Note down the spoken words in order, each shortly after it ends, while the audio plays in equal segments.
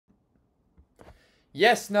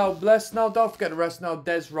Yes, now, bless, now, don't forget the rest now.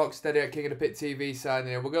 dezrocksteady at King of the Pit TV signing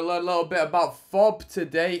here. We're going to learn a little bit about fob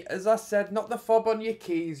today. As I said, not the fob on your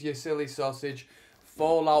keys, you silly sausage.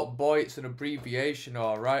 Fallout Boy, it's an abbreviation,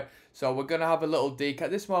 alright? So we're going to have a little deke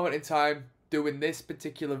at this moment in time, doing this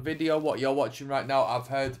particular video. What you're watching right now, I've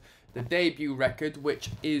heard the debut record, which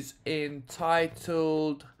is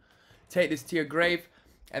entitled Take This to Your Grave.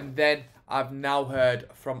 And then I've now heard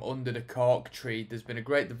From Under the Cork Tree. There's been a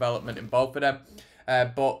great development in both of them.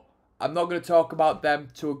 But I'm not going to talk about them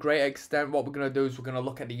to a great extent. What we're going to do is we're going to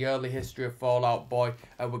look at the early history of Fall Out Boy,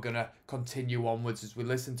 and we're going to continue onwards as we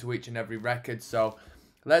listen to each and every record. So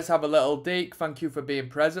let's have a little deke. Thank you for being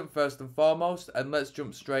present first and foremost, and let's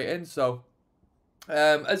jump straight in. So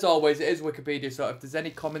as always, it is Wikipedia, so if there's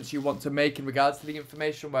any comments you want to make in regards to the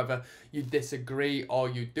information, whether you disagree or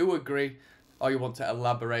you do agree, or you want to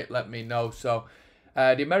elaborate, let me know. So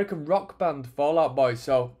the American rock band Fall Out Boy.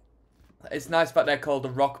 So it's nice that they're called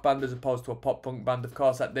a rock band as opposed to a pop punk band. Of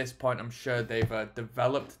course, at this point, I'm sure they've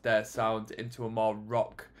developed their sound into a more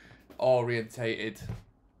rock orientated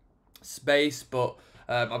space. But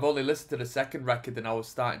I've only listened to the second record, and I was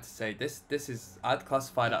starting to say this is, I'd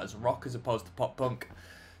classify that as rock as opposed to pop punk.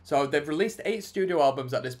 So they've released 8 studio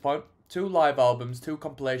albums at this point, 2 live albums, 2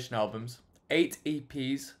 compilation albums, 8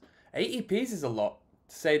 EPs. 8 EPs is a lot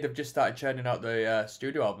to say they've just started churning out the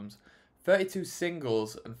studio albums. 32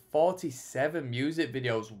 singles and 47 music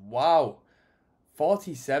videos. Wow.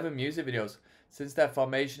 47 music videos. Since their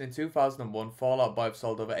formation in 2001, Fall Out Boy have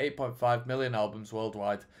sold over 8.5 million albums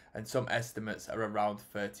worldwide, and some estimates are around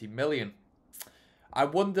 30 million. I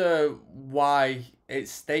wonder why it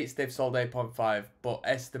states they've sold 8.5, but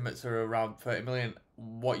estimates are around 30 million.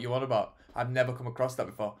 What you on about? I've never come across that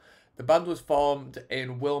before. The band was formed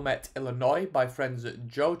in Wilmette, Illinois by friends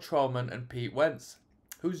Joe Troman and Pete Wentz.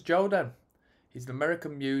 Who's Joe then? He's an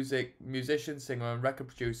American musician, singer, and record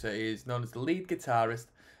producer. He is known as the lead guitarist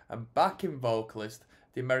and backing vocalist.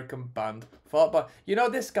 The American band Fall Out Boy. You know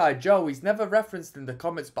this guy Joe? He's never referenced in the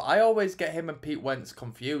comments, but I always get him and Pete Wentz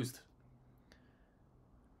confused.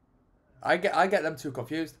 I get them two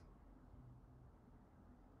confused.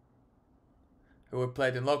 Who have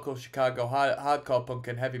played in local Chicago hardcore punk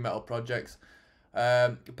and heavy metal projects.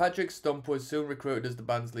 Patrick Stump was soon recruited as the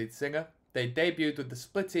band's lead singer. They debuted with the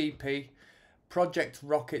split EP, Project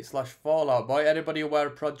Rocket / Fall Out Boy. Anybody aware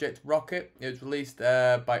of Project Rocket? It was released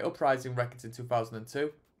by Uprising Records in 2002.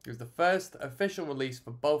 It was the first official release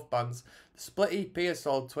for both bands. The split EP has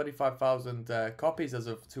sold 25,000 copies as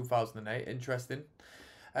of 2008. Interesting.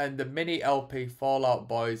 And the mini LP Fall Out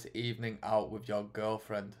Boy's Evening Out with Your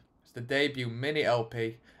Girlfriend. It's the debut mini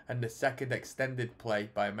LP and the second extended play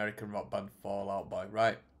by American rock band Fall Out Boy.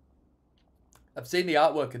 Right. I've seen the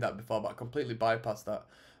artwork in that before, but I completely bypassed that.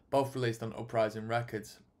 Both released on Uprising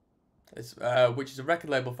Records, which is a record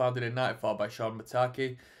label founded in '94 by Sean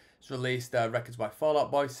Mataki. It's released records by Fall Out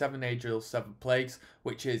Boy, 7 Angels, 7 Plagues,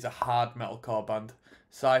 which is a hard metalcore band.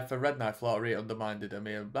 Cypher, Red Knife Lottery, Undermined,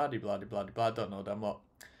 blah blah blah blah. I don't know them lot.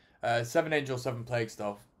 7 Angels, 7 Plagues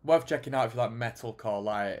though. Worth checking out if you like metalcore,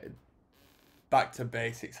 like back to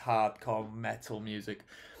basics, hardcore metal music.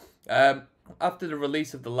 After the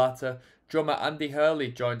release of the latter, drummer Andy Hurley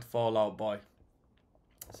joined Fall Out Boy.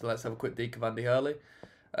 So let's have a quick deke of Andy Hurley.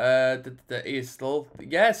 He is still...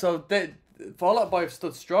 Yeah, so Fall Out Boy have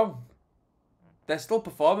stood strong. They're still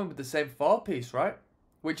performing with the same 4-piece, right?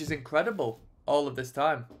 Which is incredible all of this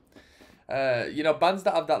time. You know, bands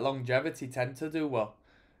that have that longevity tend to do well.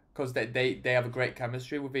 Because they have a great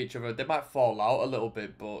chemistry with each other. They might fall out a little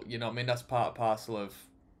bit, but, you know what I mean? That's part and parcel of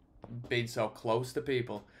being so close to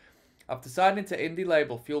people. After signing to indie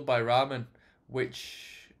label Fueled by Ramen,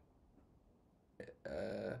 which...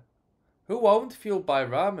 who owned Fueled by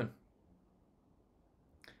Ramen?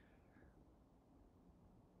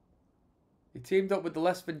 He teamed up with the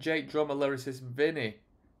Less Than Jake drummer lyricist Vinny.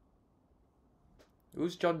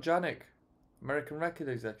 Who's John Janik? American record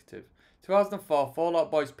executive. 2004, Fall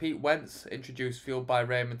Out Boy's Pete Wentz introduced Fueled by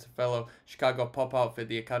Ramen to fellow Chicago pop outfit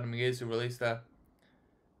The Academy Is, who released there.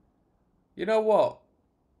 You know what?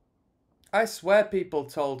 I swear people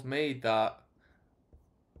told me that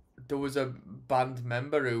there was a band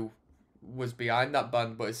member who was behind that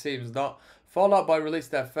band, but it seems not. Fall Out Boy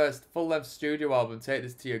released their first full-length studio album, Take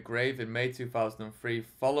This to Your Grave, in May 2003.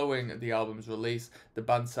 Following the album's release, the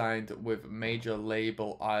band signed with major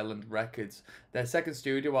label Island Records. Their second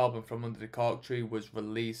studio album, From Under the Cork Tree, was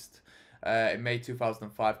released in May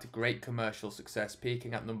 2005 to great commercial success,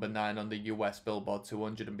 peaking at number 9 on the US Billboard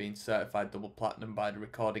 200 and being certified double platinum by the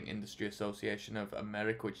Recording Industry Association of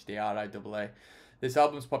America, which is the RIAA. This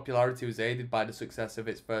album's popularity was aided by the success of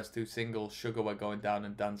its first two singles, Sugar We're Going Down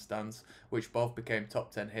and Dance Dance, which both became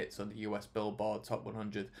top 10 hits on the US Billboard Top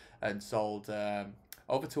 100 and sold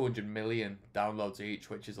over 200 million downloads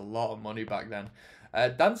each, which is a lot of money back then.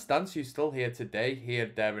 Dance Dance you still hear today,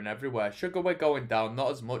 here, there and everywhere. Sugar We're Going Down,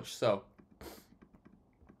 not as much so.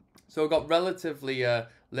 So we've got relatively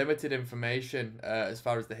limited information as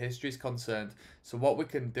far as the history is concerned. So what we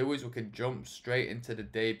can do is we can jump straight into the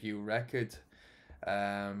debut record.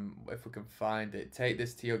 If we can find it. Take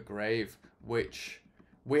This to Your Grave, which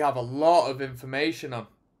we have a lot of information on.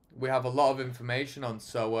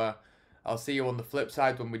 So I'll see you on the flip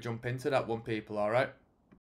side when we jump into that one, people, alright?